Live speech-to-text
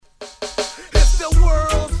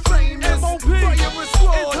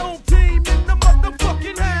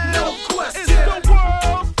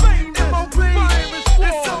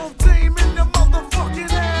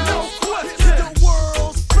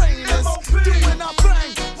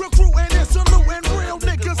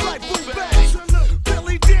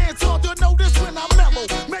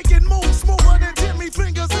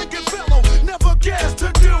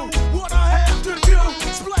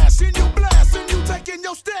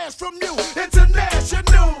blast from you.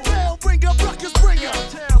 International. Bell ringer, ruckus bringer.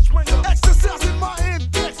 Exercising my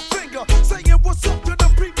index finger. Saying what's up to the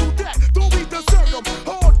people that don't we deserve them.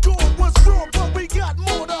 Hardcore was wrong, but we got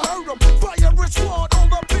more to hurt them. Fire and sword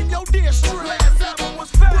all up in your district. Last album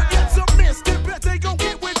was fine. But that's a miss. They bet they gon'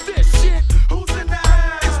 get with this shit. Who's in the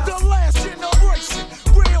house? It's the last generation.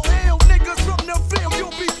 Real ill niggas from the field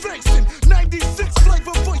you'll be facing. 96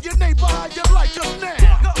 flavor for your neighbor. How you like us now?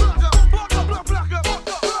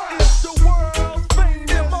 It's the world's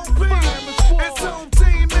famous MOP. It's home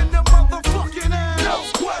team in the motherfucking house. No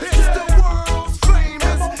question. It's the world's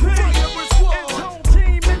famous Fire Squad. It's home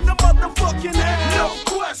team in the motherfucking house.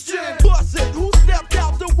 No question. Posse, who stepped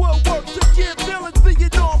out the woodwork to give villains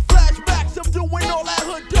Vietnam flashbacks of doing all that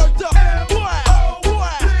hood dirt up.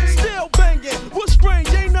 Boy, still banging. What's strange?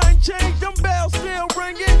 Ain't nothing changed. Them bells still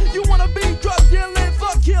ringing. You wanna be drug dealing,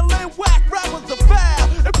 fuck killing, whack rappers are foul.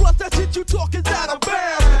 And plus that shit you talk is out of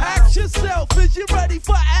bounds. Ask yourself, is you ready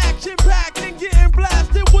for action packed and getting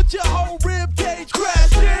blasted with your whole rib cage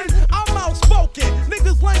crashing? I'm outspoken.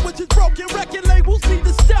 Niggas' language is broken. Record labels need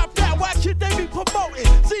to stop that. Why should they be promoting?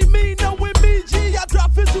 See me knowing me, G, I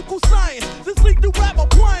drop physical science. This league to rap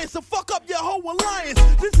appliance to fuck up your whole alliance.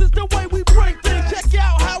 This is the way we bring things. Check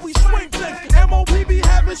out how we swing things. MOP be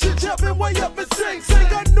having shit jumping way up and sing.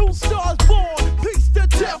 A new star's born. Peace to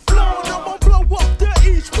Teflon. I'ma blow up the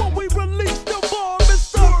east when we release the bomb.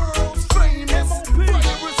 It's the World's famous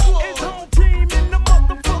Fire Squad. it's home team in the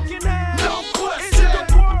motherfucking house. No It's question. the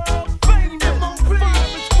world famous MOP.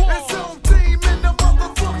 Fire Squad. It's home team in the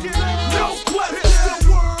motherfucking house. No question. It's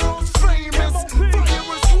the world's famous Fire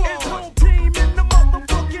It's Squad. home team in the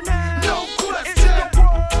motherfucking house. No It's question. the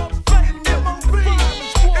world famous MOP.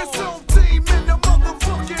 Fire It's Squad. home team in the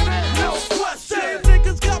motherfucking house. No Same question.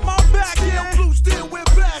 niggas got my back, Still yeah. blue, still we're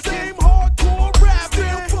back. Same hardcore Still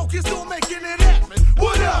rapping. focused on making it happen.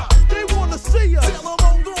 What up? They wanna see us. Tell 'em